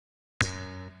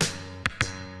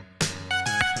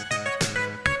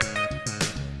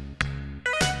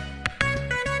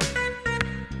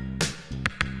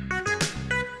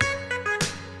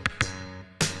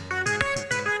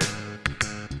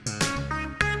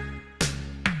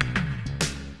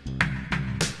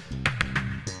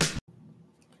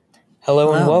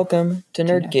Hello and Hello. welcome to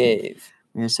Nerd Cave.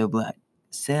 We're so glad.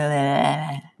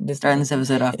 Starting this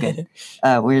episode off good.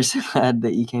 We're so glad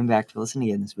that you came back to listen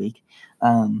again this week.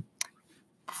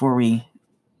 Before we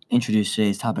introduce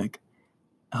today's topic,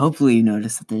 hopefully you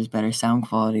noticed that there's better sound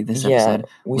quality this episode.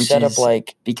 We set up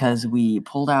because we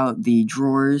pulled out the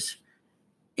drawers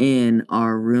in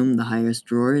our room, the highest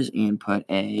drawers, and put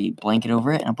a blanket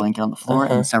over it and a blanket on the floor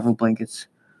and several blankets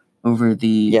over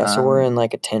the so we're in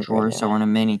like a tent drawers. right now. So we're in a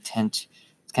mini tent.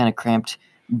 It's kind of cramped.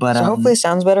 But so hopefully it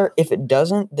sounds better. If it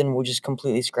doesn't, then we'll just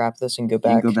completely scrap this and go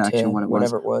back to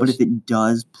whatever it was. But if it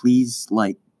does, please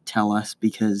tell us,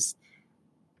 because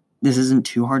this isn't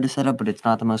too hard to set up, but it's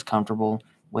not the most comfortable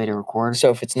way to record.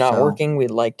 So if it's not working, we'd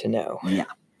like to know. Yeah.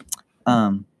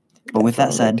 But with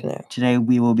that said, today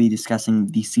we will be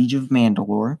discussing The Siege of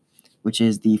Mandalore, which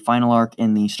is the final arc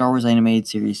in the Star Wars animated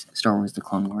series, Star Wars: The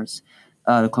Clone Wars.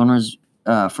 The Clone Wars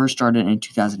first started in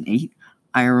 2008.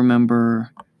 I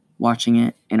remember watching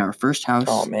it in our first house.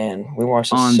 Oh man, we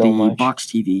watched it on so the much. box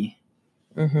TV.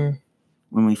 Mm-hmm.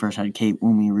 When we first had cable,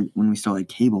 when we still had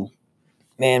cable.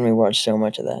 Man, we watched so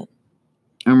much of that.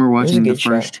 I remember watching the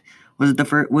first. Show. Was it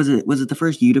the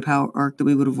first Utapau arc that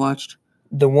we would have watched?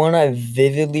 The one I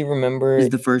vividly remember is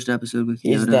the first episode with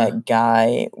Yoda. Is that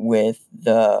guy with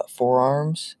the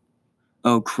forearms?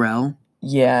 Oh, Krell.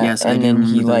 Yeah, yes, and then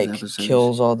he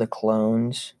kills all the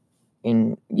clones.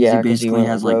 He basically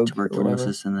has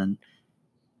tuberculosis, and then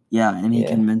and he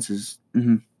convinces.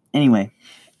 Mm-hmm. Anyway,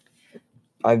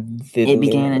 it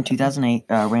began in 2008,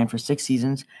 ran for 6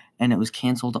 seasons, and it was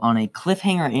canceled on a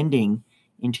cliffhanger ending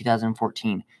in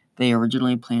 2014. They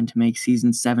originally planned to make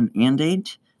season 7 and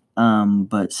 8,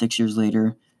 but 6 years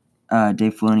later,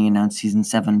 Dave Filoni announced season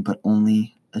 7, but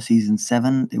only a season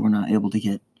 7. They were not able to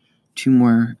get 2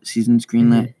 more seasons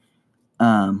greenlit.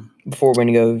 Before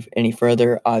we go any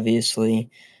further, obviously,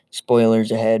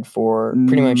 spoilers ahead for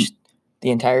pretty much the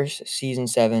entire season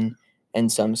 7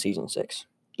 and some season 6.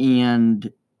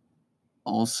 And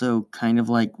also kind of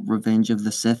like Revenge of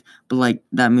the Sith, but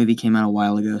that movie came out a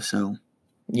while ago, so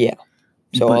yeah.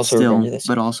 So but also still, Revenge of the Sith,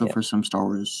 but also for some Star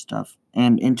Wars stuff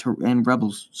and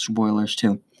Rebels spoilers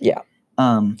too. Yeah.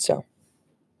 So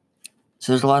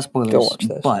there's a lot of spoilers. Go watch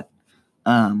those. But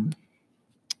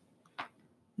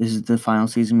this is the final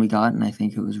season we got, and I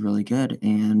think it was really good.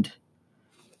 And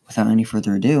without any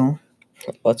further ado,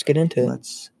 let's get into it.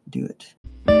 Let's do it.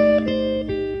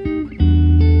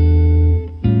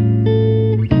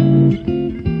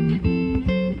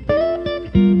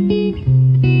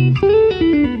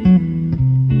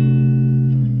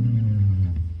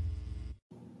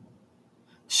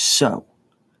 So,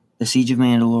 The Siege of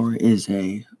Mandalore is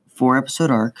a 4-episode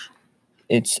arc.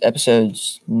 It's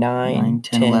episodes 9,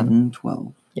 10, 11,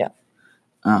 12. Yeah.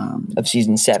 Of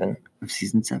season 7. Of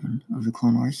season 7 of the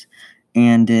Clone Wars.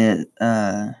 And it,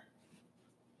 the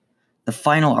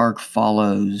final arc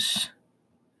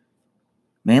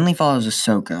mainly follows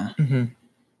Ahsoka. Mm-hmm.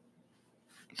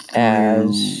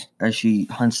 As she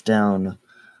hunts down,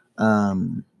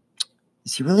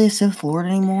 is he really a Sith Lord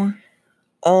anymore?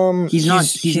 He's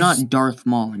not Darth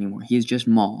Maul anymore. He's just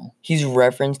Maul. He's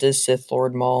referenced as Sith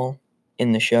Lord Maul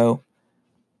in the show.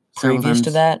 Previous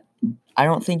to that, I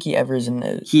don't think he ever is in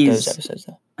those episodes,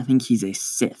 though. I think he's a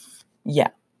Sith. Yeah.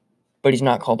 But he's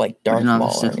not called, Darth Maul.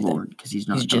 He's not a Sith Lord, because he's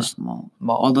not Darth Maul.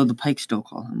 Although the Pikes still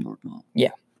call him Lord Maul.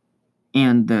 Yeah.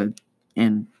 And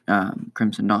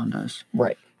Crimson Dawn does.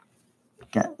 Right.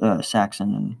 Got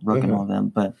Saxon and Rook and all them.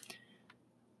 But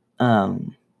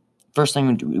first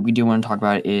thing we do want to talk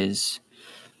about is,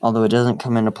 although it doesn't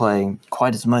come into play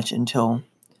quite as much until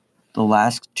the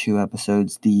last 2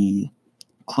 episodes, the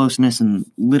closeness and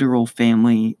literal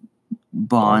family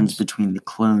bonds between the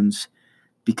clones,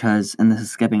 because, and this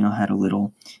is skipping ahead a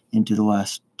little into the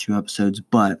last 2 episodes,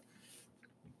 but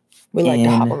we like to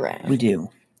hop around. We do.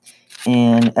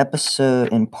 In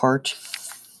part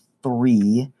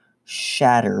 3,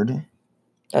 Shattered.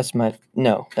 That's not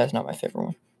my favorite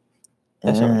one.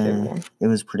 That's not my favorite one. It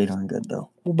was pretty darn good, though.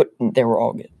 Well, but they were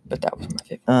all good, but that was my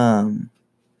favorite.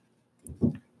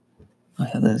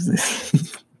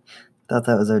 Thought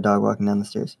that was our dog walking down the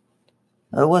stairs.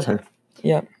 Oh, it was her.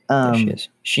 Yeah, there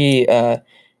she is.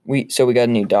 We got a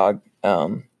new dog.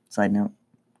 Side note.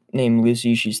 Named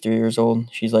Lucy. She's 3 years old.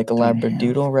 She's like a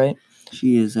Labradoodle, right?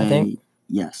 She is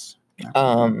yes.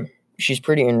 She's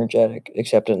pretty energetic,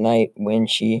 except at night when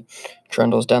she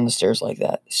trundles down the stairs like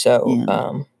that.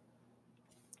 So,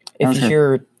 if you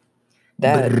hear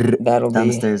that, that'll down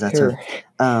be the stairs. That's her.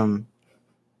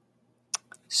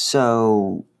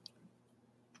 So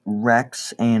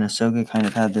Rex and Ahsoka kind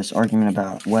of had this argument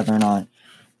about whether or not,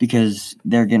 because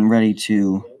they're getting ready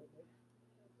to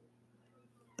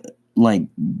like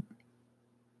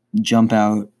jump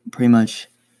out. Pretty much,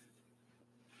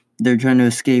 they're trying to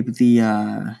escape the.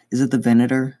 Is it the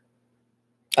Venator?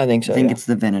 I think so. I think it's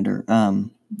the Venator.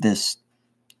 This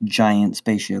giant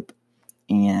spaceship,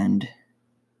 and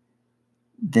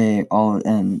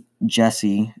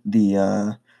Jesse,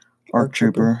 the ARC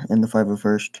trooper in the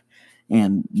 501st,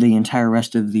 and the entire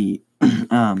rest of the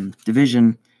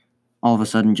division, all of a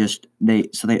sudden they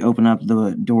open up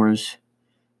the doors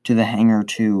to the hangar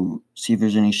to see if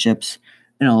there's any ships,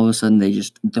 and all of a sudden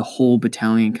the whole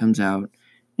battalion comes out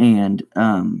and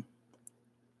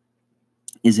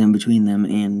is in between them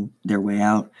and their way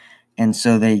out. And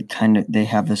so they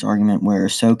have this argument where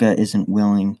Ahsoka isn't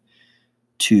willing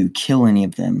to kill any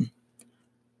of them,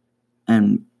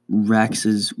 and Rex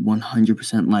is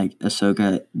 100% like,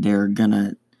 Ahsoka, they're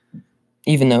gonna...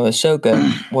 Even though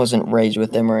Ahsoka wasn't raised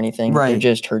with them or anything. Right. They're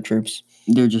just her troops.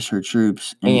 They're just her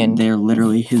troops. And they're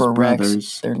literally his brothers.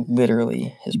 Rex, they're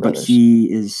literally his brothers. But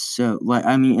he is so...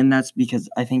 and that's because...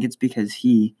 I think it's because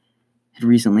he had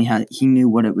recently he knew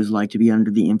what it was like to be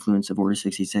under the influence of Order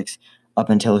 66 up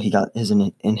until he got his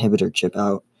inhibitor chip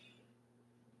out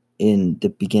in the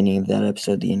beginning of that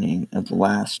episode, the ending of the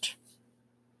last.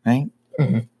 Right?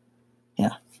 Mm-hmm.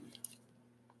 Yeah.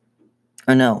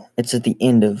 Oh, no. It's at the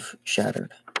end of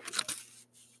Shattered.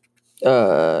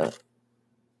 Yeah.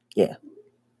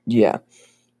 Yeah.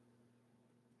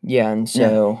 Yeah, and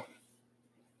so...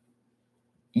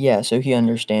 Yeah, so he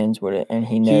understands what it... And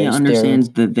he knows... He understands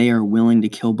that they are willing to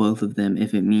kill both of them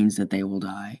if it means that they will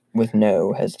die. With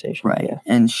no hesitation. Right. Yeah.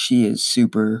 And she is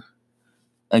super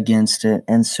against it.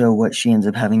 And so what she ends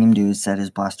up having him do is set his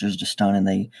blasters to stun, and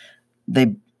they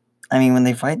when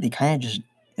they fight, they kind of just...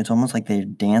 It's almost like they're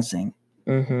dancing.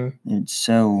 Mm-hmm. They're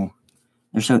so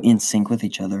in sync with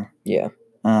each other. Yeah.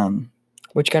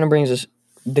 Which kind of brings us...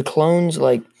 The clones,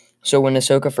 like... So when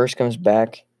Ahsoka first comes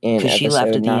back in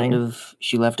episode 9...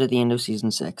 She left at the end of season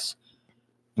 6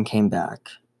 and came back.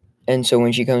 And so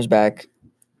when she comes back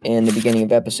in the beginning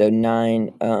of episode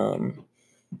 9,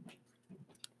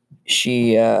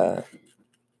 she...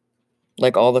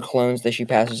 like all the clones that she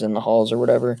passes in the halls or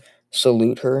whatever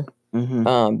salute her.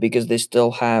 Mm-hmm. Because they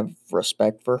still have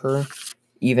respect for her,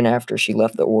 even after she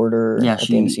left the Order at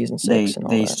the end of season 6.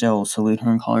 They still salute her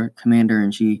and call her Commander,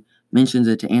 and she mentions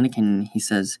it to Anakin, and he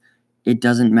says, it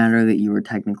doesn't matter that you were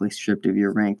technically stripped of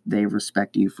your rank. They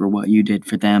respect you for what you did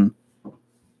for them.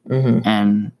 Mm-hmm.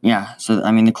 And, so,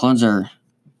 the clones are...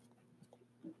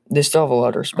 They still have a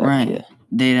lot of respect. Right.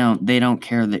 Yeah. They don't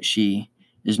care that she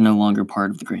is no longer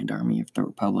part of the Grand Army of the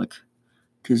Republic,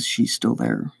 because she's still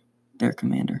their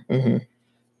commander. Mm-hmm.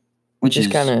 Which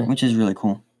is really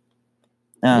cool.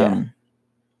 Yeah.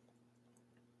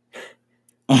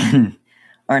 And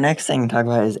our next thing to talk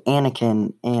about is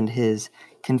Anakin and his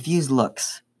confused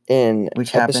looks.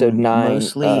 Which episode 9.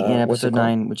 Mostly in episode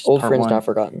 9, which is Old part Friends 1. Not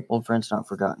Forgotten. Old Friends Not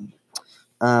Forgotten.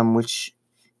 Which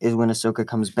is when Ahsoka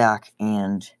comes back,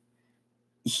 and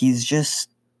he's just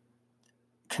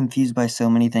confused by so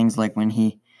many things, like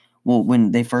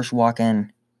when they first walk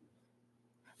in.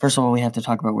 First of all, we have to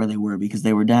talk about where they were, because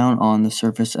they were down on the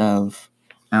surface of,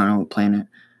 I don't know what planet,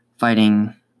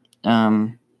 fighting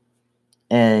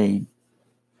a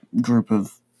group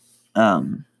of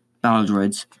battle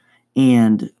droids,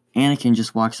 and Anakin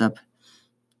just walks up,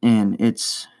 and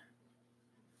it's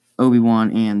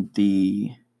Obi-Wan and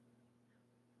the...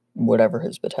 Whatever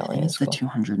his battalion is. It's the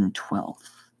 212th.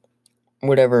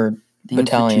 Whatever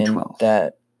battalion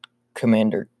that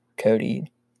Commander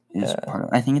Cody is part of.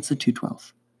 I think it's the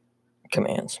 212th.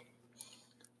 Commands.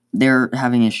 They're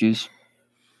having issues.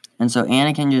 And so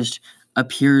Anakin just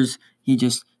appears, he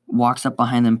just walks up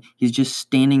behind them. He's just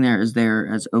standing there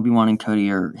as Obi-Wan and Cody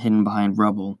are hidden behind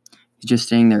rubble. He's just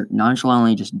standing there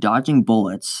nonchalantly, just dodging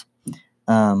bullets.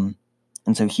 And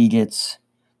so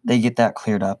they get that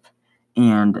cleared up.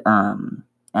 And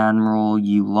Admiral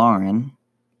Yularen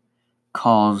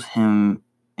calls Anakin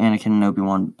and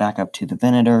Obi-Wan back up to the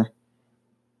Venator.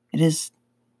 It is,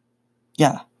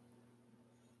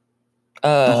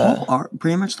 the whole arc,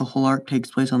 pretty much the whole arc takes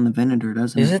place on the Venator,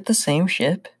 doesn't it? Is it the same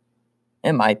ship?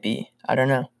 It might be. I don't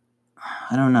know.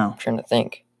 I'm trying to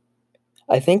think.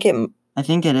 I think it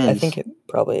is. I think it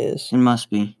probably is. It must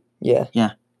be. Yeah.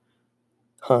 Yeah.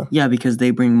 Huh. Yeah, because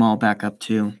they bring Maul back up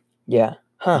too. Yeah.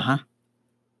 Huh. Uh-huh.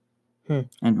 I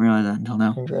didn't realize that until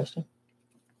now. Interesting.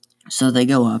 So they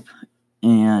go up,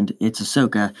 and it's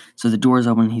Ahsoka. So the doors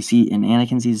open, and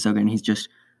Anakin sees Ahsoka, and he's just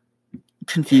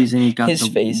confused, and he's got his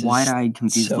face wide-eyed,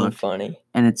 confused so look. Funny.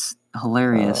 And it's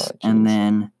hilarious. And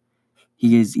then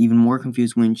he is even more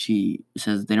confused when she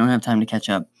says they don't have time to catch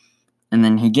up. And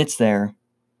then he gets there,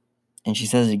 and she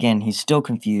says it again. He's still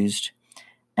confused.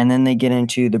 And then they get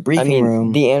into the briefing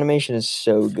room. The animation is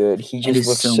so good. He just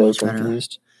looks so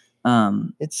confused.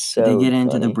 It's so They get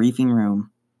into funny. the briefing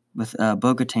room with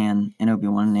Bo-Katan and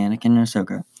Obi-Wan and Anakin and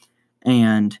Ahsoka.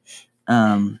 And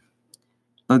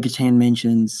Bo-Katan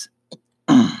mentions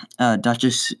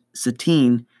Duchess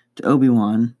Satine to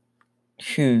Obi-Wan.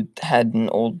 Who had an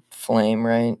old flame,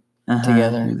 right?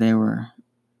 Together. They were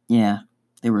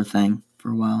a thing for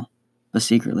a while. But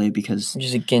secretly, because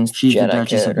just against she's Jedi the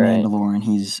Duchess of Mandalore, right? and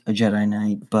he's a Jedi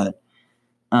Knight. But,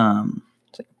 and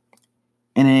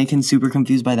Anakin's super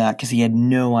confused by that because he had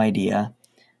no idea.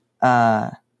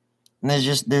 And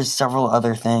there's several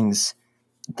other things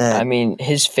that...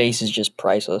 his face is just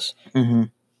priceless. Mm-hmm.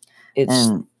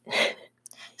 And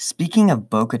speaking of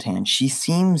Bo-Katan, she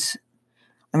seems...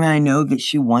 I know that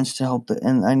she wants to help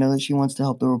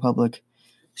the Republic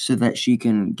so that she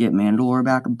can get Mandalore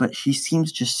back, but she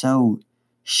seems just so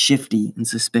shifty and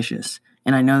suspicious.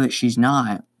 And I know that she's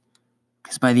not,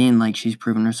 because by the end, she's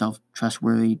proven herself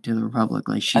trustworthy to the Republic.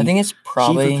 I think it's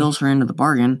probably... She fulfills her end of the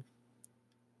bargain.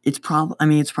 It's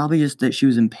probably just that she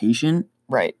was impatient.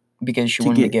 Right, because she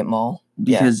wanted to get Maul.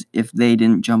 Because if they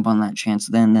didn't jump on that chance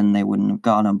then they wouldn't have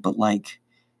got him. But, I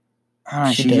don't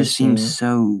know, she just seems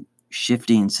so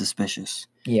shifty and suspicious.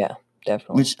 Yeah,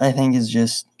 definitely. Which I think is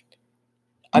just...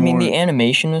 the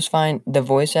animation was fine. The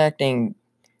voice acting...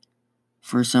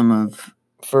 For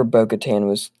Bo-Katan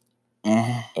was...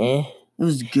 It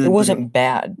was good. It wasn't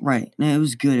bad. Right. No, it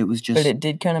was good. It was just... But it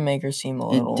did kind of make her seem a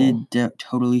little... It did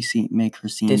totally make her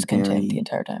seem discontent the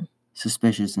entire time.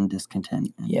 Suspicious and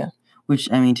discontent. Yeah. Which,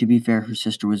 to be fair, her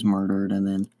sister was murdered, and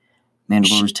then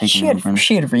Mandalore was taken over.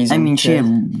 She had reason she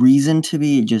had reason to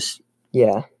be. It just...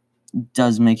 Yeah.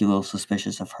 Does make you a little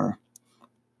suspicious of her.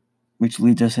 Which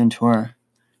leads us into our...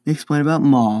 Explain about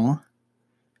Maul.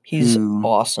 He's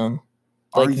awesome.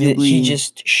 He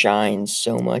just shines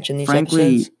so much in these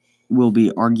episodes. Will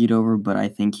be argued over, but I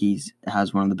think he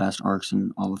has one of the best arcs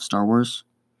in all of Star Wars.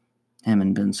 Him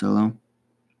and Ben Solo.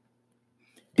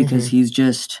 Because he's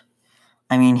just...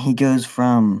 he goes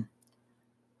from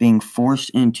being forced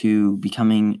into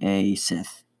becoming a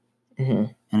Sith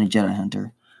and a Jedi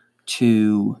Hunter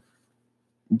to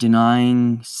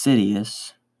denying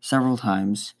Sidious several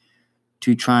times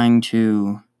to trying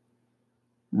to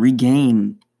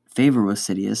regain favor with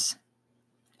Sidious.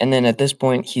 And then at this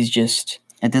point, he's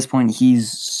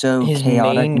so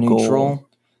chaotic neutral. Goal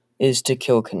is to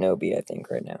kill Kenobi, I think,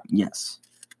 right now. Yes.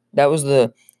 That was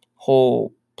the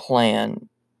whole plan,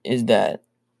 is that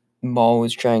Maul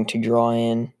was trying to draw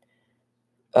in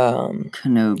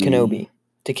Kenobi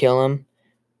to kill him,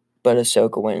 but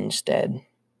Ahsoka went instead.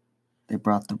 They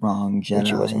brought the wrong Jedi. Which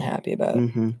he wasn't happy about.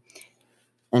 Mm-hmm.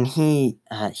 And he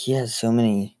has so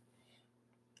many...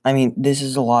 this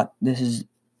is a lot... This is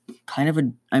kind of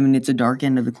a... it's a dark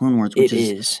end of the Clone Wars, which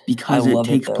is because it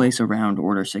takes place around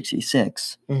Order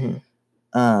 66.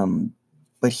 Mm-hmm.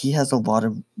 But he has a lot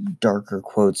of darker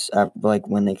quotes,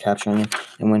 when they capture him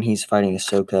and when he's fighting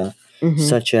Ahsoka,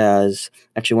 such as...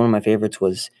 Actually, one of my favorites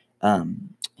was,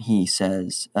 he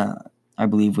says, I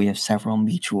believe we have several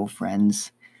mutual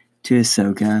friends to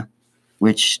Ahsoka,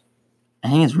 which I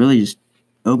think is really just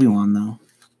Obi-Wan, though.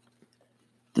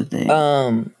 That they...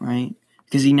 right?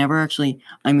 Because he never actually...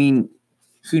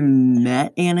 he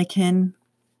met Anakin,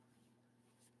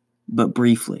 but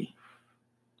briefly.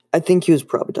 I think he was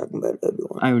probably talking about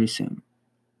Obi-Wan. I would assume.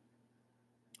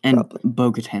 And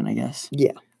Bo-Katan, I guess.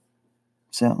 Yeah.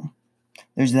 So,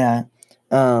 there's that.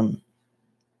 And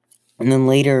then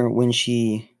later, when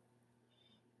she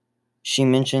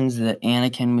mentions that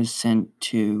Anakin was sent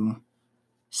to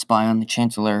spy on the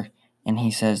Chancellor, and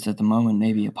he says that the moment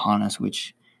may be upon us,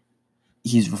 which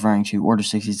he's referring to Order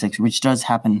 66, which does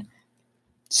happen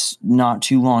not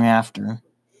too long after.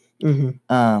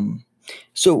 Mm-hmm.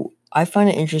 So I find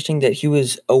it interesting that he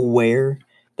was aware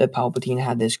that Palpatine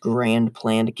had this grand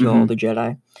plan to kill all the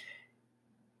Jedi.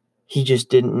 He just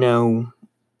didn't know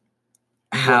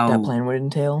what that plan would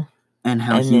entail. And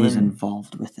how he was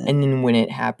involved with it. And then when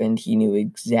it happened, he knew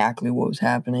exactly what was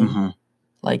happening. Mm-hmm.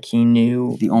 He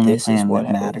knew the only this plan is what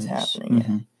that matters. is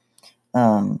happening.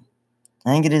 Mm-hmm. I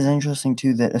think it is interesting,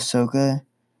 too, that Ahsoka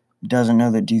doesn't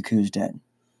know that Dooku's dead.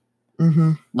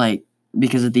 Mm-hmm.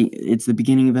 Because it's the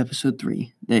beginning of episode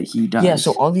 3 that he dies. Yeah,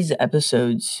 so all these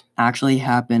episodes... actually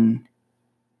happen...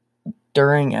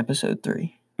 during episode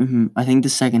 3. Mm-hmm. I think the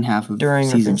second half of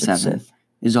season 7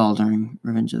 is all during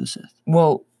Revenge of the Sith.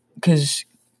 Well, because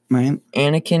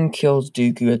Anakin kills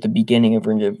Dooku at the beginning of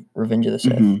Revenge of the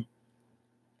Sith. Mm-hmm.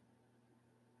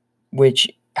 Which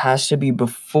has to be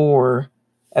before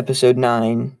episode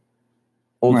 9,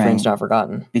 Old Friends Not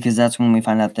Forgotten. Because that's when we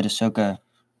find out that Ahsoka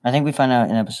I think we find out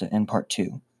in part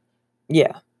 2.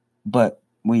 Yeah. But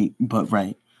we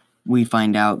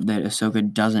find out that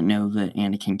Ahsoka doesn't know that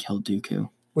Anakin killed Dooku.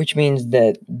 Which means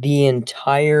that the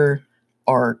entire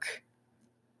arc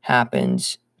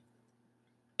happens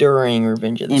during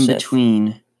Revenge of the Sith. In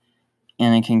between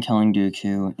Anakin killing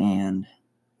Dooku and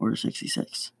Order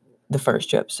 66. The first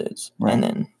 2 episodes. Right. And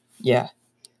then, yeah.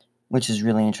 Which is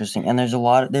really interesting. And there's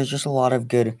just a lot of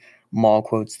good Maul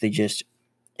quotes that just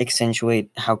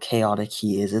accentuate how chaotic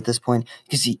he is at this point.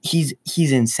 Because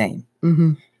he's insane.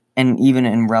 Mm-hmm. And even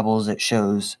in Rebels,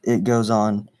 it goes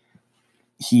on.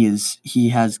 He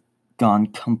has gone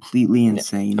completely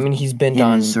insane. I mean, he's been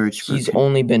on search. He's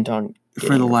only been on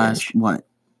for the last what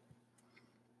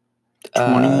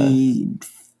 10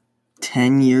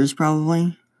 years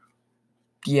probably.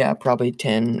 Yeah, probably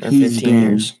 10 or 15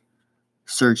 years.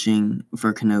 Searching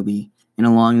for Kenobi, and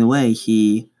along the way,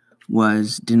 he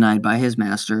was denied by his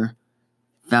master.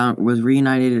 Was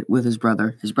reunited with his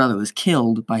brother. His brother was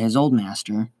killed by his old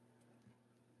master.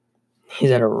 He's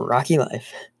had a rocky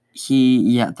life.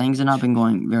 Things have not been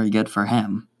going very good for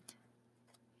him.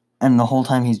 And the whole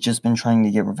time he's just been trying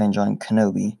to get revenge on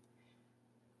Kenobi.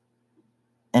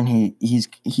 And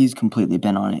he's completely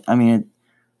been on it. I mean,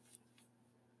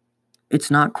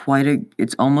 it's not quite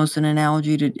it's almost an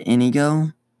analogy to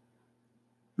Inigo.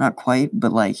 Not quite,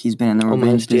 but like he's been in the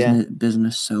revenge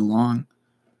business so long.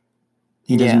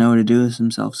 He doesn't know what to do with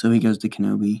himself, so he goes to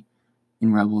Kenobi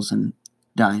in Rebels and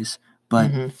dies.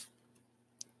 But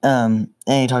and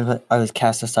he talks about, I was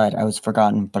cast aside, I was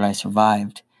forgotten, but I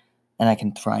survived, and I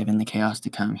can thrive in the chaos to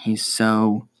come. He's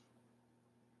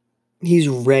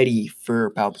ready for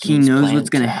Palpatine's He knows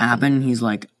what's going to happen. He's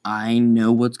like, I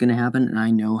know what's going to happen, and I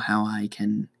know how I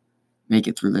can make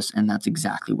it through this, and that's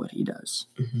exactly what he does.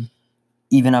 Mm-hmm.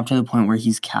 Even up to the point where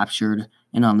he's captured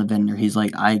and on the vendor, he's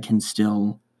like, I can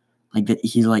still, like,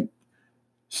 he's like,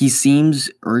 he seems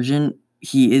urgent.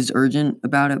 He is urgent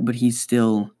about it, but he's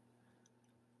still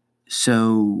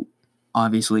so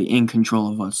obviously in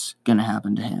control of what's going to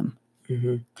happen to him.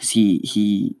 Because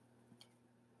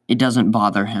it doesn't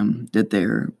bother him that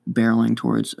they're barreling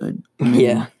towards a moon.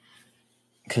 Yeah.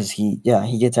 Because he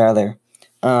gets out of there.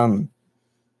 I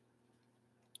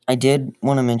did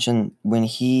want to mention when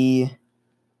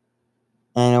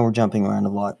I know we're jumping around a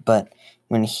lot, but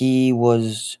when he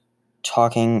was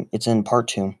talking, it's in part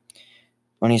 2,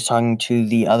 when he's talking to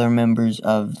the other members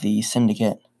of the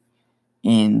Syndicate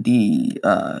in the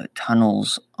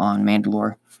tunnels on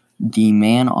Mandalore, the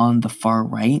man on the far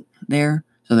right there,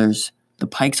 so there's the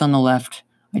Pikes on the left,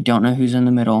 I don't know who's in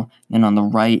the middle, and on the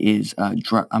right is,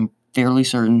 I'm fairly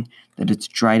certain that it's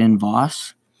Dryden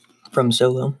Voss. From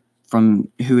Solo. Who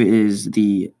is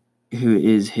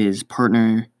his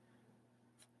partner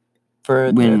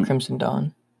for the Crimson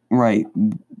Dawn. Right,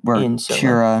 where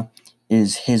Kira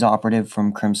is his operative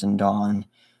from Crimson Dawn,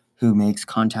 who makes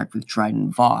contact with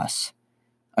Dryden Voss,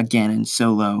 again in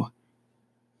Solo.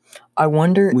 I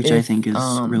wonder which I think is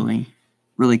really,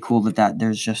 really cool that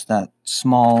there's just that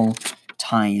small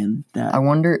tie-in. That I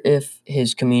wonder if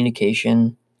his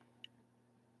communication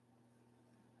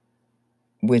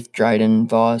with Dryden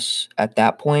Voss at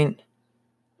that point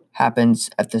happens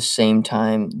at the same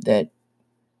time that,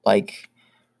 like,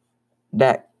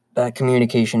 that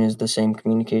communication is the same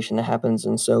communication that happens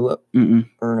in Solo.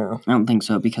 Or no? I don't think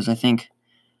so, because I think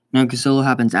because Solo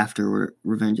happens after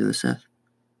Revenge of the Sith.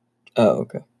 Oh,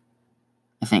 okay.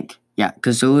 I think, yeah,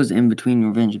 because Solo's in between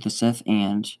Revenge of the Sith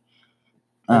and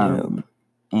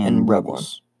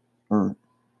Rebels. Or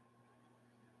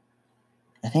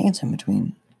I think it's in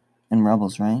between and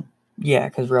Rebels, right? Yeah,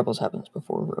 because Rebels happens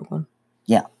before Rogue One.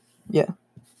 Yeah. Yeah.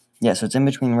 Yeah, so it's in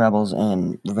between Rebels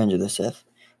and Revenge of the Sith.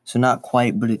 So not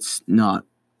quite, but it's not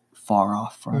far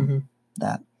off from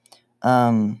that.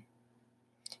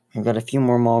 We've got a few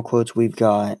more Maul quotes. We've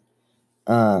got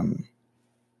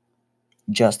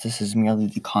justice is merely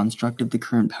the construct of the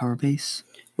current power base.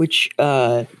 Which,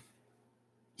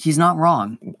 he's not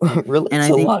wrong. Really? And I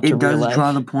think it does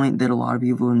draw the point that a lot of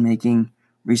people have been making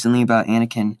recently about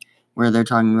Anakin, where they're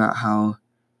talking about how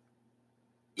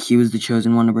he was the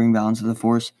chosen one to bring balance to the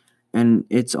Force, and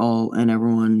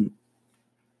everyone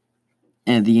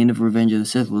at the end of Revenge of the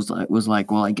Sith was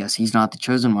like, well, I guess he's not the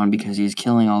chosen one because he's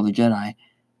killing all the Jedi.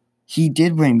 He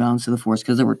did bring balance to the Force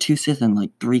because there were 2 Sith and like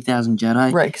 3,000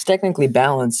 Jedi. Right, because technically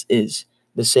balance is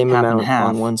the same amount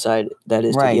on one side that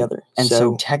is to the other. And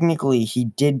so technically he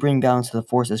did bring balance to the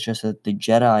Force. It's just that the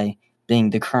Jedi, being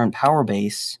the current power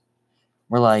base,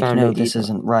 were like, no, this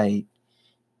isn't right.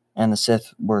 And the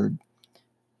Sith were,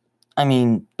 I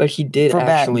mean, but he did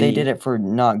they did it for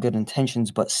not good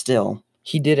intentions, but still.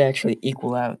 He did actually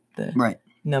equal out the... Right.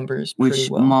 numbers which pretty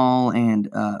well. Maul and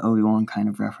Obi-Wan kind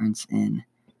of reference in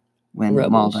when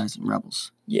Maul dies in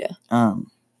Rebels. Yeah.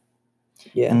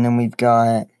 Yeah. And then we've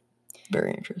got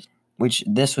very interesting. Which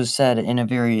this was said in a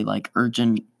very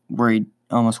urgent,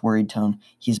 almost worried tone.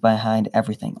 He's behind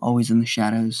everything, always in the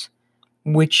shadows.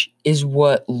 Which is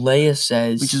what Leia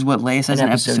says. In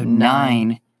episode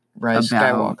 9. Rise of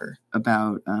Skywalker.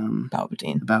 About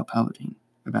Palpatine.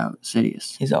 About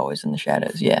Sidious. He's always in the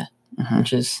shadows, yeah. Uh-huh.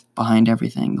 Which is behind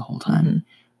everything the whole time. Mm-hmm.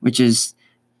 Which is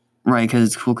right, because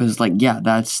it's cool, because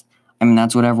that's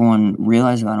what everyone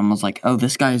realized about him, was oh,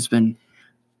 this guy's been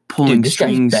pulling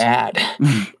strings. This guy's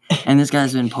bad. And this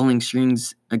guy's been pulling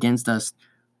strings against us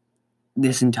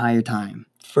this entire time.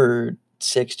 For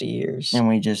 60 years. And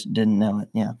we just didn't know it,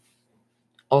 yeah.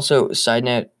 Also, side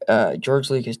note, George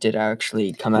Lucas did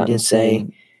actually come out and say,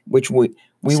 which we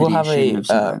will have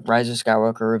a Rise of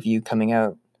Skywalker review coming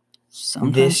out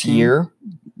this year.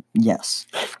 Yes.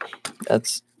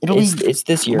 It's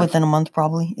this year. Within a month,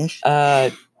 probably, ish?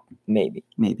 Maybe.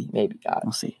 God.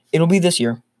 We'll see. It'll be this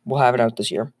year. We'll have it out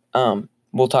this year.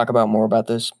 We'll talk about more about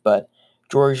this, but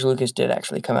George Lucas did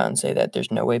actually come out and say that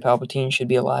there's no way Palpatine should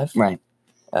be alive. Right.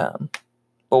 But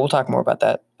we'll talk more about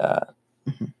that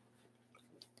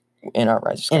in our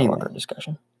Rise of Skywalker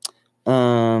discussion.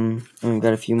 We've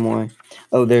got a few more.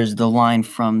 Oh, there's the line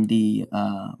from the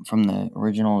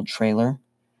original trailer.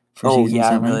 For season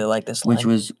 7, I really like this line.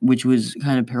 Which was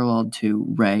kind of paralleled to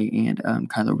Rey and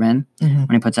Kylo Ren. Mm-hmm.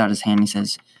 When he puts out his hand, he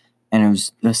says, and it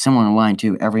was a similar line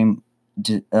too.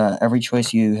 Every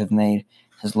choice you have made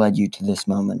has led you to this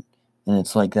moment, and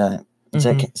it's like that. It's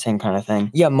that same kind of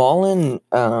thing. Yeah, Maul and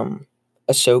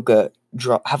Ahsoka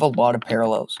have a lot of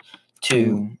parallels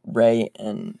to Rey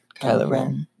and Kylo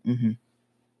Ren. Mm-hmm.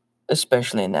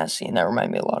 Especially in that scene. That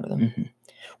reminded me a lot of them. Mm-hmm.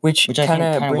 Which kind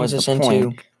of brings us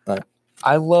into... But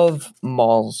I love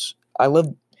Maul's... I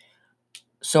wrote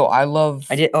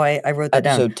that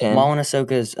down. Episode 10. Maul and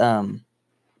Ahsoka's... a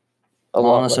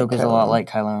lot like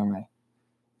Kylo and Rey.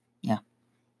 Yeah.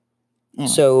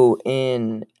 Anyway. So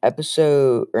in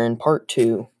part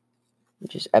 2,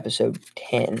 which is episode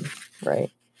 10, right?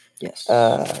 Yes.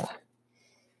 The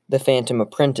Phantom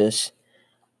Apprentice.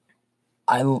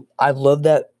 I love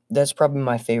that. That's probably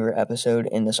my favorite episode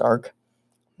in this arc,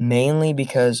 mainly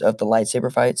because of the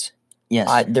lightsaber fights.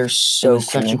 Yes. They're so cool.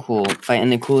 Such a cool fight,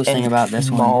 and the coolest thing about this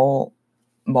one,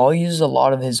 Maul uses a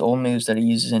lot of his old moves that he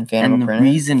uses in Phantom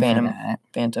Menace.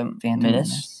 Phantom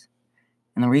Menace.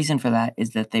 And the reason for that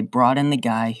is that they brought in the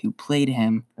guy who played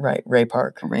him. Right, Ray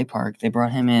Park. They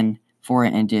brought him in for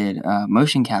it and did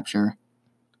motion capture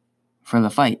for the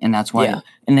fight, and that's why. Yeah.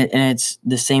 And it's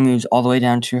the same moves all the way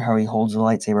down to how he holds the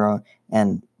lightsaber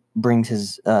and brings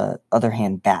his other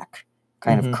hand back,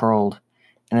 kind of curled,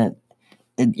 and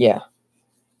it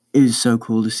is so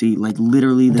cool to see.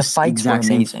 Literally, the fights were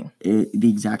amazing. The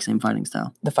exact same fighting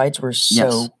style. The fights were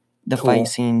so the cool. Fight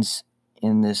scenes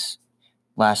in this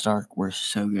last arc were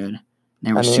so good.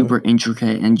 They were super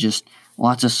intricate and just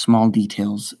lots of small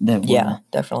details that were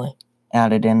definitely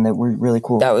added in that were really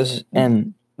cool.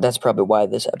 That's probably why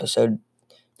this episode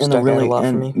stuck out a lot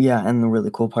for me. Yeah, and the really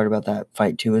cool part about that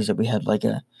fight too is that we had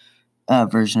a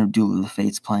version of Duel of the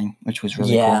Fates playing, which was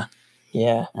really cool.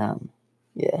 Yeah.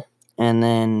 And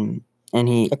then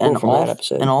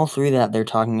all through that they're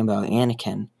talking about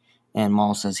Anakin, and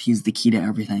Maul says he's the key to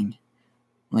everything.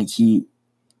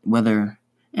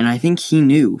 And I think he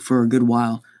knew for a good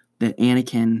while that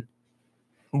Anakin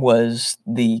was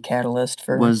the catalyst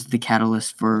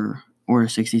for Order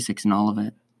 66 and all of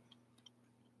it,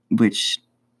 which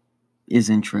is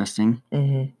interesting.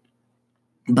 Mm-hmm.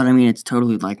 But it's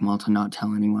totally like Maul to not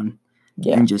tell anyone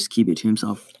and just keep it to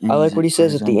himself. I like what he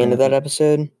says at the end of that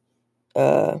episode.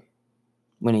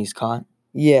 When he's caught?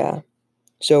 Yeah.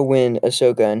 So when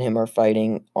Ahsoka and him are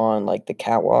fighting on the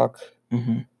catwalk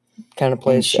kind of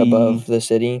place above the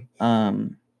city,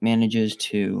 manages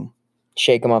to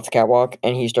shake him off the catwalk,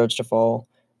 and he starts to fall,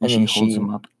 and then she holds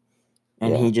him up.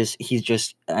 And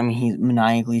he's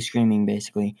maniacally screaming,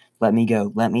 basically, let me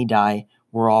go, let me die,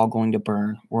 we're all going to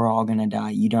burn, we're all going to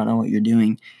die, you don't know what you're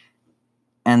doing.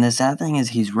 And the sad thing is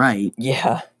he's right.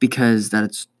 Yeah. Because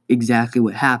that's exactly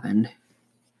what happened.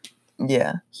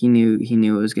 Yeah. He knew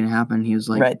it was going to happen. He was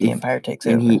like... Right, the Empire takes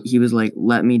over. And he was like,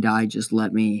 let me die, just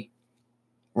let me...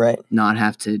 Right. Not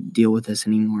have to deal with this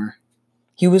anymore.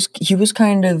 He was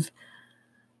kind of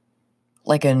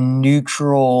like a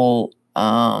neutral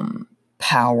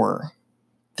power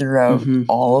throughout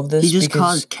all of this. He just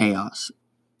caused chaos.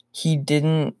 He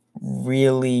didn't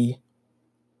really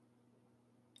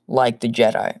like the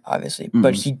Jedi, obviously,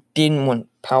 but he didn't want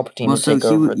Palpatine to take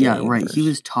over the universe. He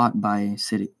was taught by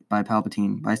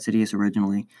Palpatine, by Sidious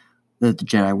originally, that the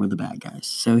Jedi were the bad guys.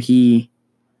 So he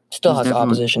still has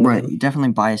opposition. Right,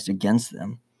 definitely biased against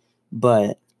them,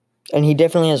 and he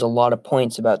definitely has a lot of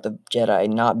points about the Jedi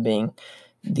not being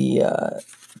the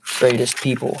greatest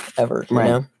people ever. You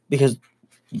know, because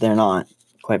they're not,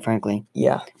 quite frankly.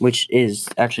 Yeah, which is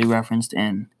actually referenced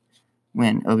in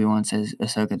when Obi-Wan says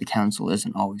Ahsoka, the Council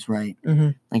isn't always right. Mm-hmm.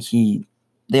 Like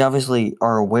they obviously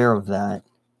are aware of that.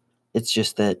 It's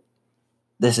just that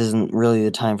this isn't really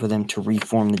the time for them to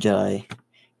reform the Jedi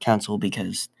Council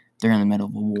because they're in the middle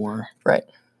of a war. Right.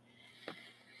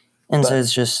 And so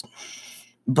it's just,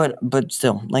 but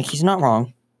still, like, he's not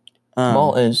wrong.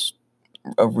 Maul is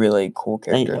a really cool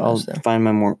character. I'll find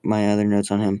my other notes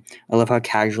on him. I love how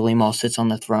casually Maul sits on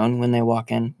the throne when they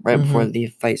walk in, right before the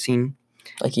fight scene.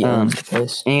 Like he owns the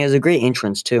place. And he has a great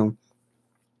entrance too.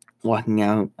 Walking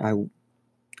out, I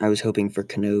was hoping for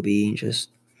Kenobi, just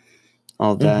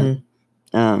all of that.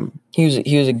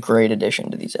 He was a great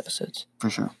addition to these episodes. For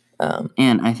sure.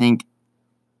 And I think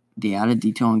the added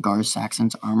detail on Gar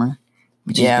Saxon's armor,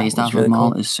 which is based off of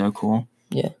Maul, is so cool.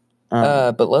 Yeah.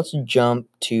 But let's jump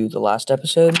to the last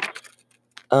episode.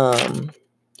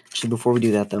 Actually, before we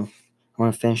do that, though, I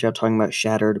want to finish out talking about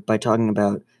Shattered by talking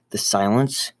about the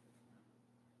silence.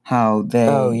 How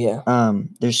they...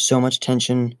 there's so much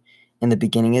tension in the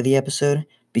beginning of the episode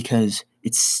because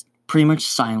it's pretty much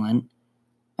silent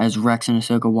as Rex and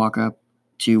Ahsoka walk up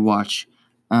to watch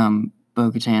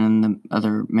Bo-Katan and the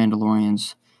other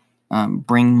Mandalorians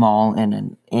bring Maul in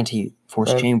an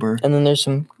anti-force chamber. And then there's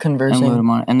some conversing. And load him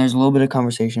on. And there's a little bit of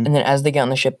conversation. And then as they get on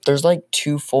the ship, there's like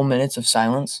 2 full minutes of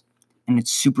silence. And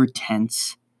it's super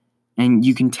tense. And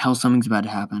you can tell something's about to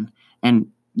happen. And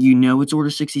you know it's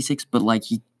Order 66, but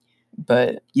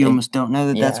you almost don't know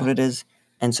that that's what it is.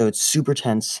 And so it's super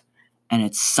tense. And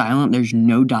it's silent. There's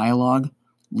no dialogue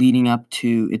leading up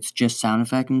to, it's just sound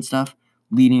effect and stuff,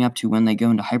 leading up to when they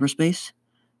go into hyperspace.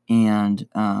 And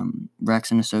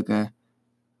Rex and Ahsoka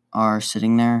are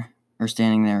standing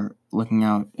there looking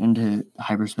out into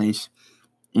hyperspace.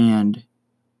 And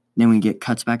then we get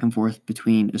cuts back and forth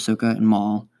between Ahsoka and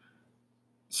Maul.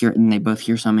 And they both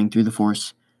hear something through the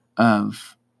Force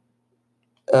of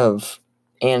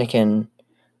Anakin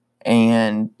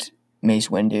and Mace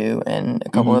Windu and a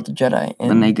couple of the Jedi. And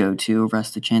when they go to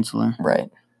arrest the Chancellor. Right.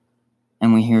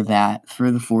 And we hear that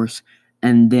through the Force.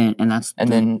 And then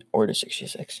Order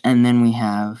 66. And then we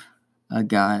have a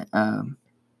guy, a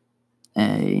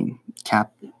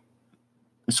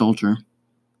soldier,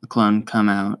 a clone, come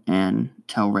out and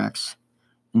tell Rex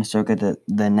and Ahsoka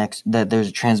that there's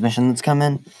a transmission that's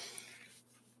coming.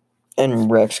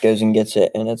 And Rex goes and gets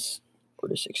it, and it's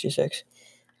Order 66.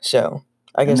 So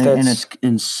I guess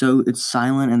it's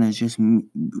silent, and there's just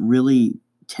really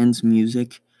tense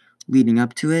music leading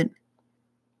up to it.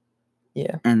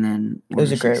 Yeah. And then it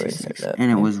was a great way to fix that. And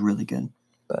it was really good.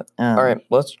 But all right,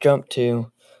 let's jump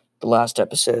to the last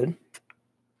episode,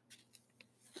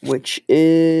 which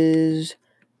is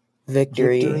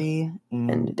Victory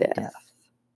and Death.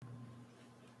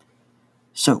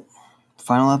 So,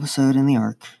 final episode in the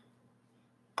arc,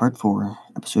 part 4,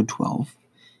 episode 12,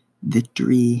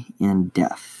 Victory and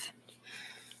Death.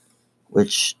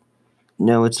 Which,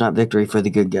 no, it's not victory for the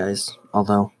good guys,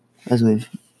 although, as we've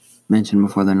mentioned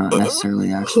before, they're not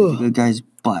necessarily actually the good guys,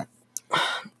 but...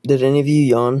 Did any of you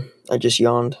yawn? I just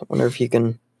yawned. I wonder if you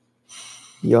can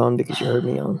yawn because you heard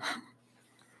me yawn.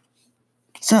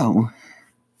 So,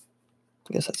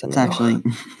 I guess that's it's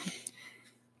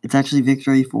actually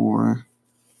victory for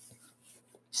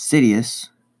Sidious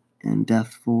and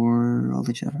death for all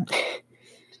the Jedi.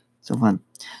 So fun.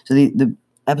 So the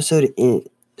episode,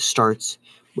 it starts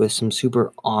with some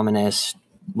super ominous,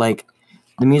 like,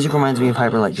 the music reminds me of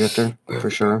Hyper Light Drifter,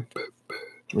 for sure.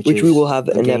 Which we will have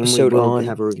an episode on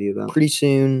have a review about pretty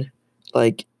soon,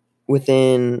 like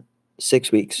within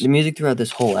 6 weeks. The music throughout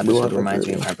this whole episode reminds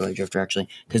me of Hyper Light Drifter, actually,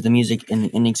 because the music in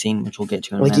the ending scene, which we'll get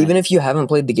to in a minute. Even if you haven't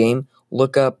played the game,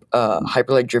 look up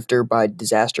Hyper Light Drifter by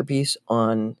Disaster Piece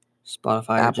on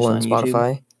Spotify, Apple and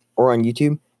Spotify, or on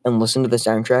YouTube, and listen to the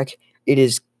soundtrack. It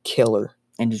is killer.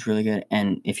 And it's really good.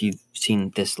 And if you've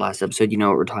seen this last episode, you know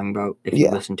what we're talking about if you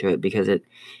listen to it, because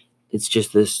it's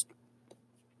just this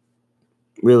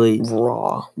really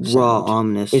raw,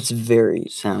 ominous. It's very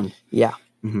sound. Yeah.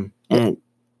 Mm-hmm. And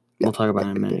we'll talk about it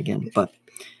in a minute again. But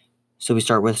so we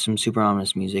start with some super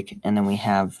ominous music, and then we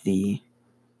have the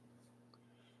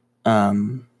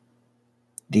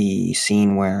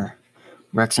scene where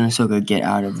Rex and Ahsoka get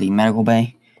out of the medical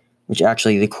bay, which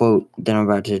actually the quote that I'm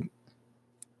about to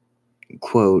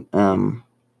quote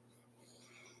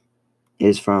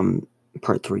is from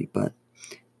part 3, but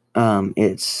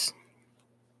it's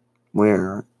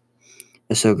where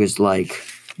Ahsoka's like,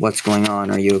 "What's going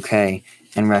on? Are you okay?"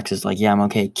 And Rex is like, "Yeah, I'm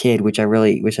okay, kid," which I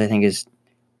think is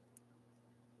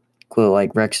cool.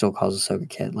 Like, Rex still calls Ahsoka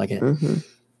kid. Like, it. Mm-hmm.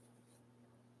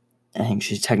 I think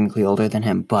she's technically older than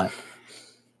him, but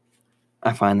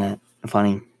I find that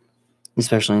funny,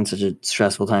 especially in such a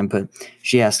stressful time. But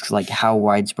she asks, like, how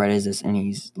widespread is this? And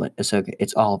he's like, Ahsoka,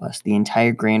 it's all of us. The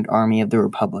entire Grand Army of the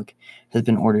Republic has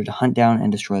been ordered to hunt down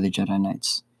and destroy the Jedi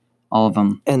Knights. All of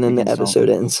them. And then the episode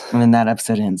ends. And then that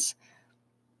episode ends.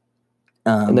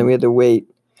 And then we had to wait.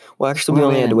 Well, actually, we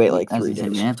only had to wait like 3 days. We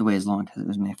didn't have to wait as long because it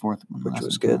was May 4th. Which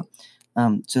was good.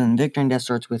 So then Victor and Death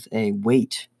starts with a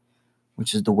wait,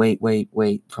 which is the wait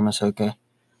from Ahsoka.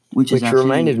 Which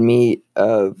reminded me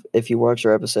of, if you watched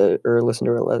our episode or listened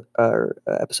to our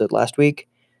episode last week,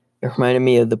 it reminded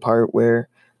me of the part where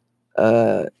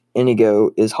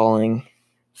Inigo is hauling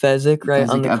Fezzik, right,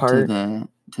 on the cart.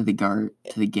 To the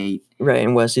gate. Right,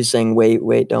 and Wesley's saying,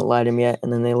 wait, don't light him yet,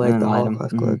 and then they light the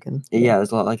Holocaust cloak. And, yeah, it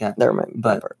was a lot like that. That reminded me of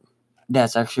that part.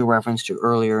 That's actually a reference to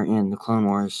earlier in the Clone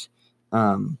Wars,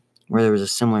 where there was a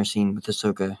similar scene with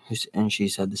Ahsoka, and she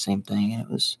said the same thing, and it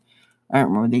was, I don't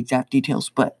remember the exact details,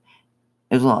 but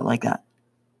it was a lot like that,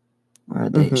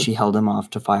 where she held him off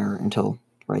to fire until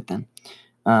right then.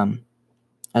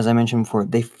 As I mentioned before,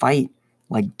 they fight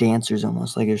like dancers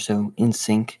almost, like they're so in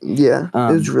sync. Yeah,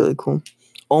 it was really cool.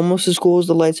 Almost as cool as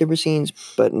the lightsaber scenes,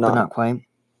 but not quite.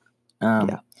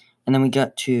 Yeah. And then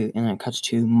it cuts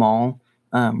to Maul,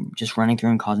 just running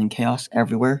through and causing chaos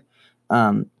everywhere.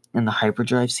 And the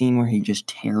hyperdrive scene where he just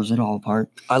tears it all apart.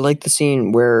 I like the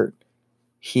scene where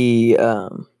he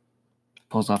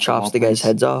chops the guy's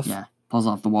heads off. Yeah, pulls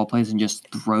off the wall plates and just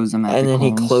throws them at and the then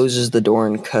clones. He closes the door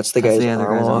and cuts the guy's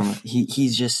arm off.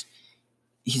 He's just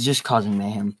causing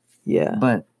mayhem. Yeah.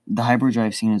 But the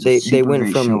hyperdrive scene is they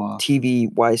went from TV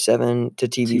Y7 to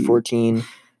TV 14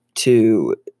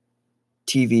 to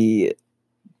TV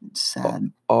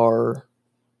sad R.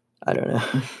 I don't know.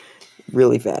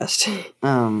 Really fast.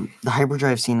 The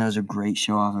hyperdrive scene, though, is a great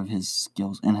show off of his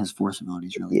skills and his force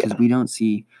abilities, really. Because we don't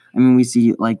see, we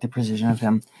see like the precision of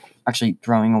him actually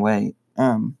throwing away,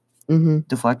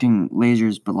 deflecting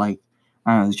lasers, but like,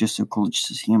 I don't know, it's just so cool just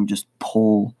to see him just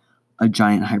pull a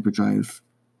giant hyperdrive.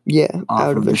 Yeah,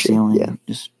 out of the ceiling. Yeah.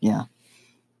 Just, yeah.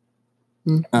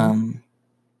 And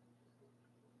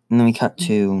then we cut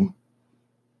to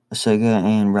Ahsoka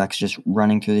and Rex just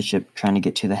running through the ship trying to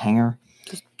get to the hangar.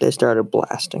 They started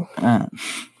blasting.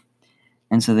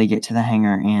 And so they get to the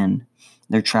hangar and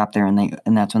they're trapped there,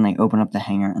 and that's when they open up the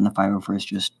hangar and the 501st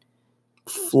just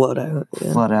flood out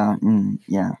and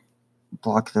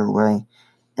block their way.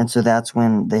 And so that's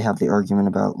when they have the argument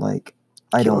about like,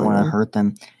 I don't want to hurt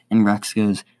them. And Rex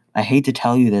goes, I hate to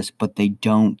tell you this, but they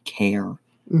don't care.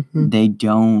 They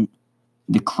don't.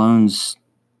 The clones.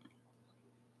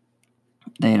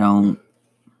 They don't.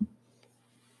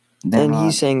 And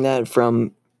he's saying that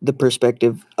from the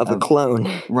perspective of a clone.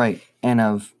 Right. And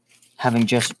of having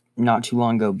just not too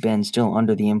long ago been still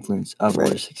under the influence of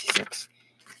Order 66.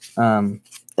 And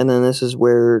then this is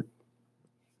where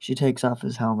she takes off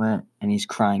his helmet and he's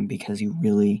crying because he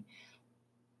really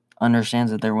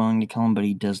understands that they're willing to kill him, but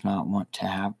he does not want to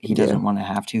have. He doesn't want to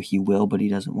have to. He will, but he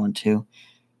doesn't want to.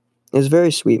 It was a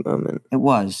very sweet moment. It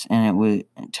was, and it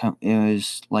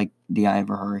was like the eye of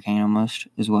a hurricane almost,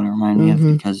 is what it reminded me of,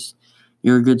 because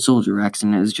you're a good soldier, Rex,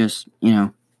 and it was just,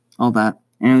 all that.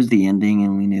 And it was the ending,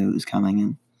 and we knew it was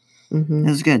coming, and it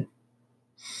was good.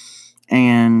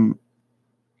 And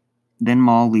then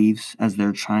Maul leaves as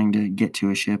they're trying to get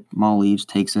to a ship. Maul leaves,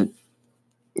 takes it.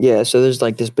 Yeah, so there's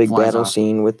like this big battle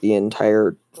scene with the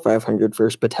entire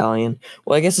 501st Battalion.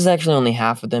 Well, I guess it's actually only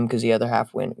half of them because the other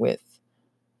half went with...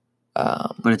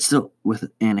 but it's still with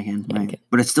Anakin, right?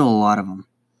 But it's still a lot of them.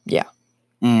 Yeah.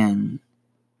 And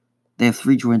they have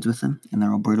 3 droids with them, and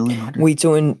they're all brutally murdered. Wait,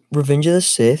 so in Revenge of the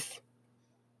Sith...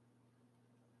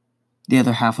 The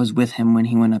other half was with him when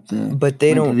he went up the... But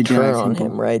they don't turn on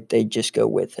him, right? They just go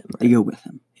with him, right? They go with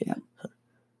him, yeah.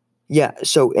 Yeah,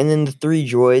 so, and then the 3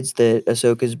 droids that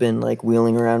Ahsoka's been, like,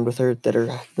 wheeling around with her that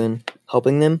have been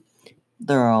helping them...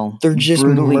 They're just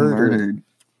brutally murdered.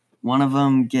 One of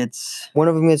them gets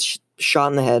shot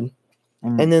in the head.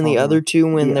 And then the other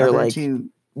 2, when they're, like,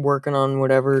 working on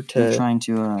whatever to... They're trying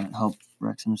to help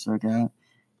Rex and Ahsoka out.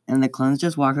 And the clones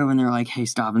just walk over and they're like, hey,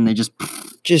 stop. And they just...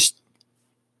 Just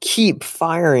keep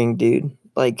firing, dude.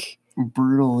 Like...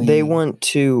 Brutally. They want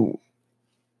to...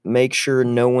 make sure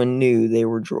no one knew they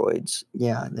were droids.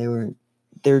 Yeah,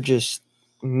 they're just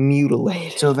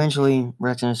mutilated. So eventually,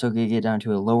 Rex and Ahsoka get down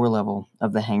to a lower level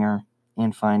of the hangar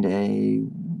and find a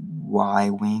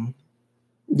Y-wing.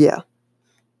 Yeah.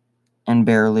 And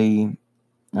barely,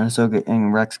 Ahsoka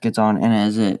and Rex gets on, and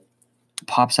as it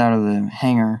pops out of the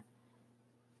hangar,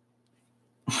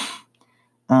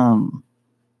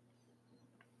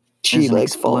 she there's an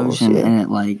explosion, falls, and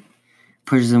it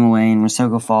pushes them away, and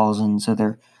Ahsoka falls, and so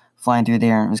they're flying through the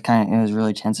air, and it was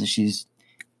really tense as she's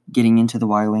getting into the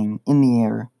Y-wing in the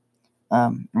air.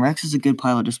 And Rex is a good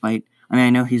pilot, despite, I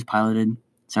know he's piloted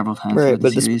several times right, through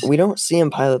the series. We don't see him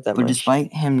pilot that much. But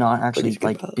despite him not actually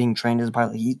being trained as a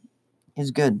pilot,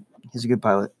 he's good. He's a good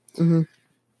pilot. Mm-hmm.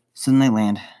 So then they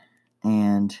land,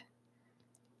 and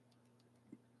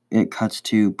it cuts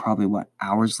to probably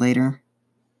hours later?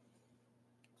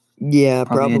 Yeah,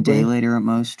 probably a day later at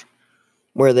most.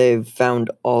 Where they've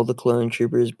found all the clone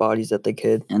troopers' bodies that they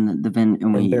could, and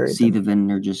we see the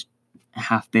Venator just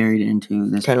half buried into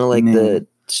this, kind of like the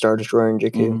Star Destroyer in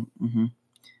Jakku. Mm-hmm.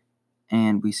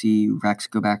 And we see Rex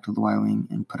go back to the Y-wing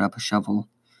and put up a shovel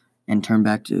and turn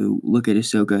back to look at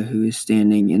Ahsoka, who is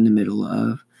standing in the middle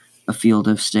of a field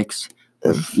of sticks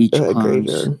with each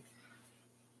clone's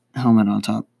helmet on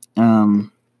top.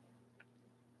 And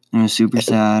it's super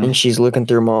sad. And she's looking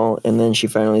through them all, and then she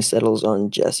finally settles on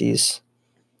Jesse's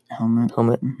helmet.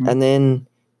 Mm-hmm. And then,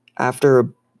 after a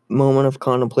moment of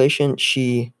contemplation,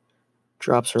 she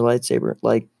drops her lightsaber,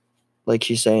 like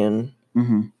she's saying,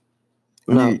 mm-hmm.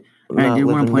 I did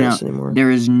want to point out, anymore. There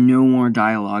is no more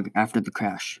dialogue after the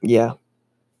crash. Yeah.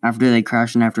 After they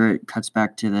crash and after it cuts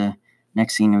back to the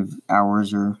next scene of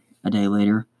hours or a day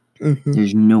later,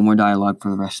 there's no more dialogue for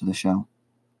the rest of the show,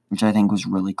 which I think was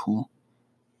really cool.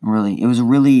 It was a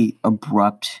really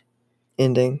abrupt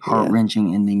ending,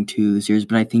 heart-wrenching ending to the series,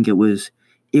 but I think it was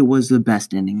the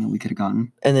best ending that we could have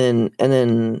gotten. And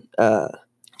then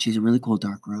she's a really cool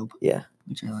dark robe. Yeah.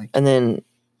 Which I like. And then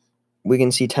we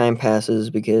can see time passes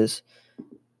because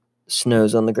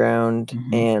snow's on the ground,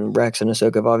 and Rex and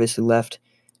Ahsoka have obviously left.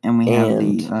 And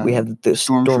we have the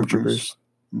stormtroopers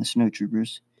and the snow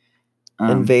troopers.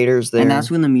 And Vader's there. And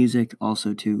that's when the music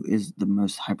also, too, is the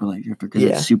most Hyperlight Drifter, because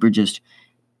it's super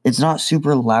it's not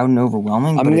super loud and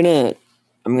overwhelming.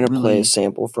 I'm gonna play a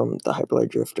sample from the Hyperlight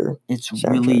Drifter. It's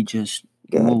soundtrack. Really just,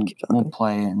 we'll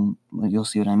play it and you'll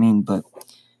see what I mean, but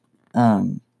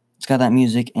it's got that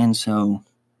music, and so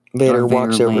Vader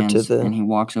walks over and he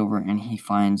walks over and he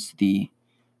finds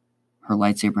her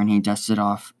lightsaber, and he dusts it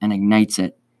off and ignites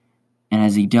it. And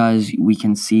as he does, we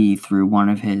can see through one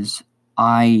of his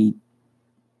eye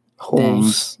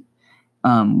things.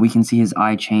 We can see his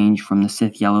eye change from the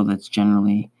Sith yellow that's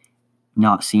generally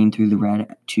not seen through the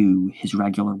red to his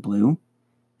regular blue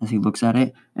as he looks at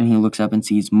it. And he looks up and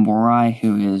sees Morai,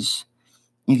 who is,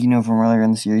 if you know from earlier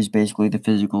in the series, basically the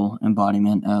physical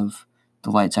embodiment of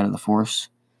the light side of the Force.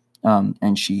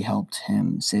 And she helped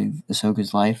him save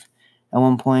Ahsoka's life at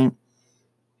one point.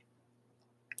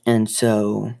 And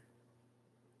so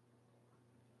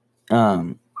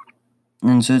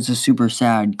it's a super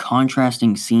sad,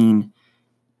 contrasting scene,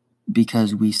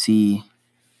 because we see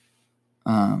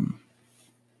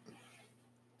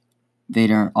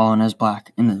Vader all in his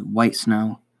black in the white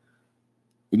snow,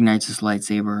 ignites his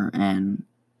lightsaber, and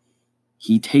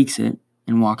he takes it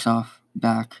and walks off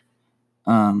back.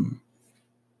 And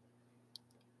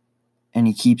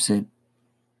he keeps it.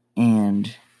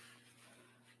 And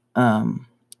the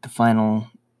final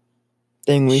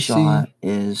thing we shot see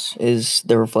is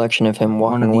the reflection of him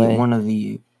walking away. One of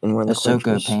the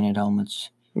Ahsoka painted helmets.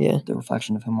 Yeah. The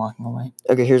reflection of him walking away.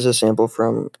 Okay, here's a sample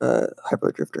from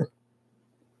Hyperlight Drifter.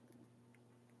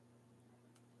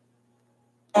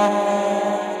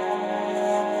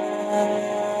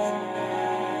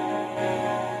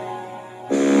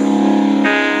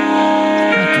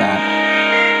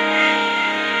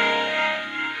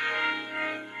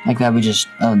 Like that, we just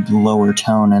a lower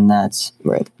tone, and that's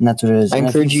right. And that's what it is. I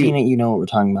encourage you. If you've seen it, you know what we're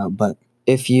talking about. But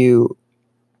if you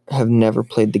have never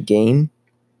played the game,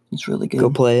 it's really good. Go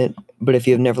play it. But if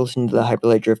you have never listened to the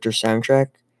Hyperlight Drifter soundtrack,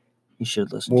 you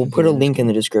should listen. We'll put a link in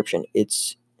the description.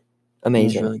 It's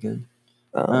amazing. It's really good.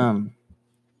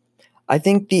 I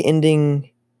think the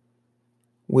ending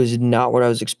was not what I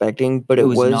was expecting, but it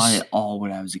was not at all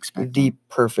what I was expecting. The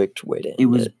perfect way to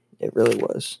end it. It really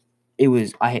was. It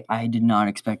was. I did not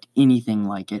expect anything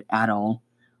like it at all.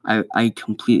 I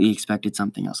completely expected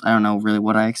something else. I don't know really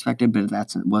what I expected, but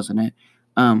that wasn't it.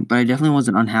 But I definitely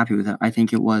wasn't unhappy with it. I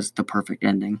think it was the perfect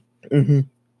ending. Mm-hmm.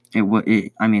 It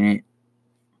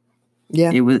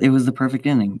was the perfect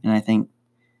ending, and I think,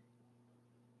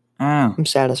 I don't know. I'm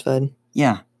satisfied.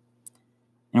 Yeah.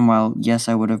 And while, yes,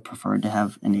 I would have preferred to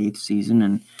have an 8th season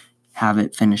and have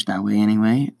it finished that way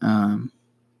anyway,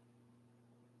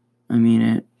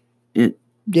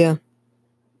 yeah.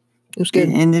 It was good.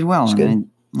 It ended well. It was good.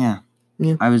 Yeah.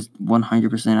 I was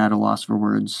 100% at a loss for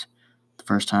words the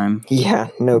first time. Yeah,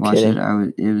 no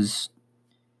kidding. It was.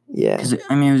 Yeah. Because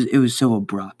it was so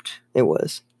abrupt. It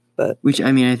was, but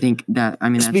I think that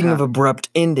speaking of abrupt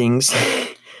endings.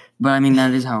 But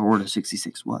that is how Order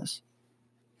 66 was.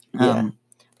 Yeah.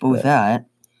 With that.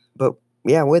 But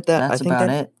yeah, with that, that's I think about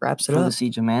that it wraps it for up. the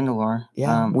Siege of Mandalore.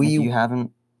 Yeah. If you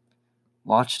haven't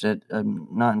watched it, I'm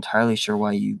not entirely sure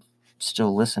why you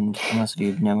still listened, unless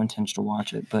you have no intention to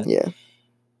watch it. But yeah.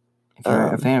 If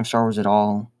you're a fan of Star Wars at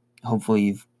all, hopefully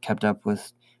you've kept up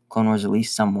with Clone Wars at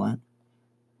least somewhat,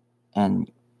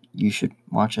 and you should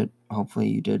watch it. Hopefully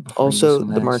you did. Also,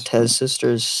 the Martez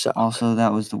sisters suck. Also,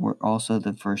 that was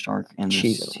the first arc in this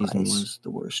season was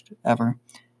the worst ever.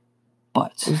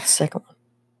 But it was the second one.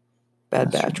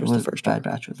 Bad Batch was the first. Bad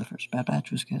Batch was the first. Bad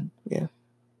Batch was good. Yeah.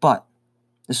 But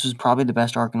this was probably the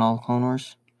best arc in all of Clone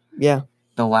Wars. Yeah.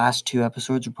 The last 2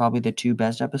 episodes are probably the 2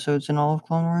 best episodes in all of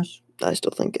Clone Wars. I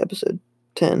still think episode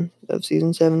 10 of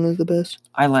season 7 was the best.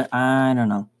 I don't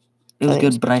know. It was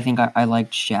good, but I think I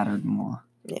liked Shattered more.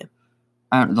 Yeah.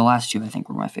 The last 2 I think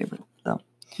were my favorite though.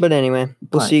 But anyway,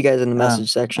 we'll see you guys in the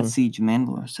message section. That's Siege of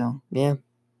Mandalore, so yeah.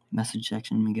 Message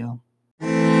section we go.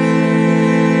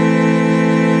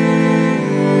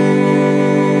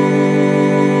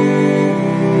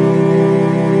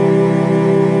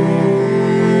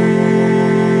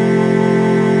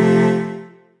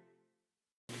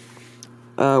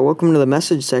 Welcome to the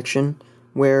message section,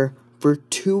 where for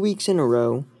 2 weeks in a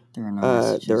row, there are no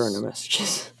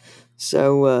messages.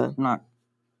 So, I'm not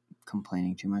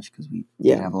complaining too much because we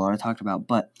did have a lot to talk about,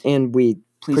 and we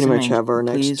pretty much have our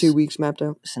next 2 weeks mapped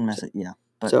out. Send message, yeah.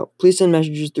 So please send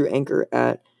messages through Anchor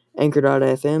at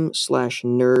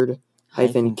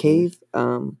anchor.fm/nerd-cave.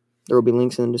 There will be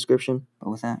links in the description. But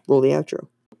with that, roll the outro.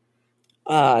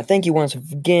 Thank you once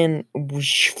again.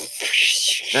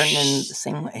 Starting in the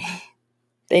same way.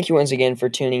 Thank you once again for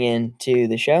tuning in to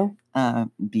the show.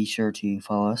 Be sure to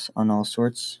follow us on all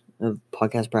sorts of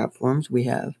podcast platforms.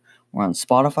 We're on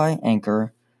Spotify,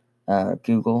 Anchor,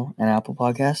 Google, and Apple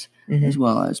Podcasts, as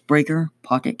well as Breaker,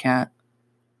 Pocket Casts,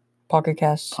 and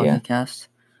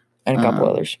a couple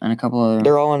others.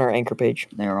 They're all on our Anchor page.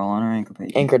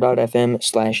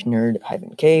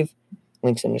 Anchor.fm/nerd-cave.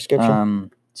 Links in the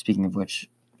description. Speaking of which,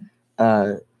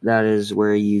 that is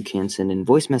where you can send in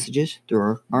voice messages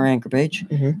through our Anchor page.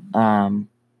 Mm-hmm.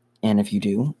 And if you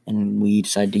do, and we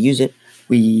decide to use it,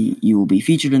 you will be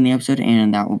featured in the episode,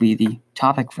 and that will be the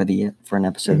topic for an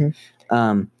episode.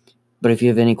 Mm-hmm. But if you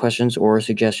have any questions or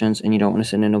suggestions, and you don't want to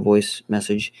send in a voice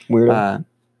message, weirdo.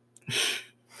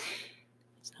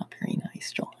 It's not very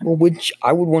nice, John. Well, which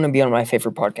I would want to be on my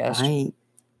favorite podcast.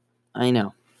 I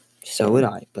know. So would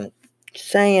I, but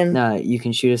saying. You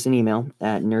can shoot us an email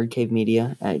at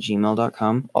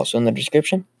nerdcavemedia@gmail.com. Also in the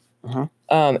description. Uh-huh.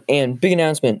 And big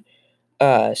announcement.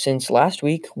 Since last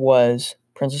week was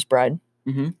Princess Bride,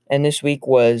 and this week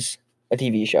was a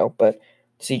TV show, but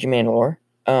Siege of Mandalore,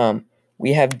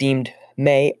 we have deemed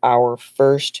May our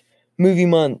first movie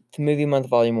month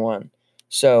volume 1.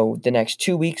 So the next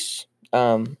 2 weeks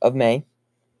of May,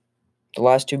 the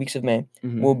last 2 weeks of May,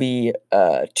 will be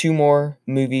 2 more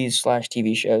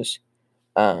movies/TV shows,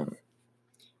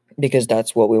 because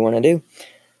that's what we want to do.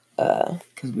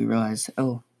 Because we realize,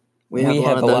 we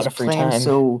have a lot of free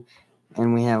time.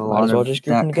 And we have a lot of just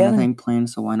that kind of thing planned,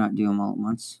 so why not do them all at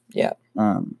once? Yeah.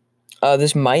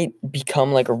 This might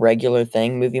become like a regular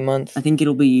thing, movie month. I think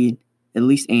it'll be at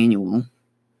least annual.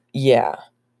 Yeah.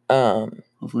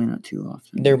 Hopefully not too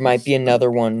often. There might be another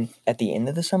one at the end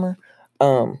of the summer.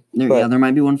 There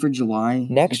might be one for July.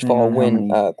 Next fall when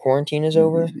quarantine is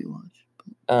over.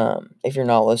 If you're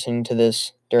not listening to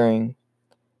this during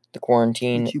the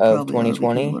quarantine of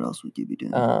 2020. What else would you be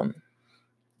doing?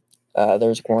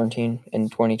 There's a quarantine in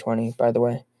 2020, by the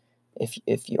way.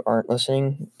 If you aren't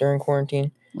listening during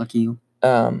quarantine. Lucky you.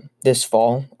 This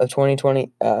fall of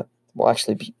 2020, we'll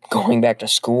actually be going back to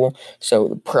school, so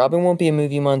there probably won't be a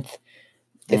movie month.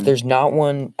 And if there's not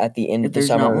one at the end of the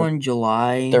summer, if there's not one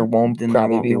July, there won't be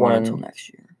one until next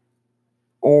year.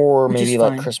 Or maybe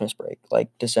like Christmas break,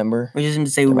 like December. Which isn't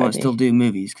to say we won't still do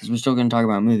movies, because we're still going to talk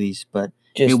about movies, but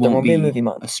there won't be a movie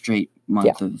month. A straight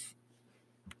month of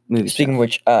movies. Speaking of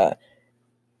which,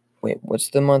 wait, what's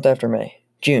the month after May?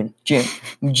 June.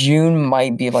 June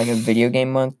might be like a video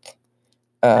game month.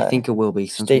 I think it will be.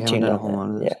 Since stay we tuned haven't done a whole lot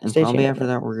of this. Yeah, and probably after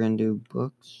that, we're going to do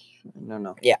books.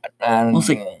 No. Yeah. We'll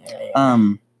see.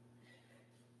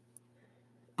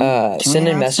 Send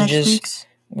in messages.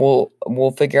 We'll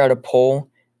figure out a poll.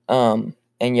 And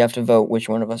you have to vote which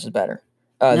one of us is better.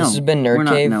 This has been Nerd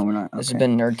Cave. We're not. Okay. This has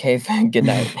been Nerd Cave. Good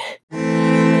night.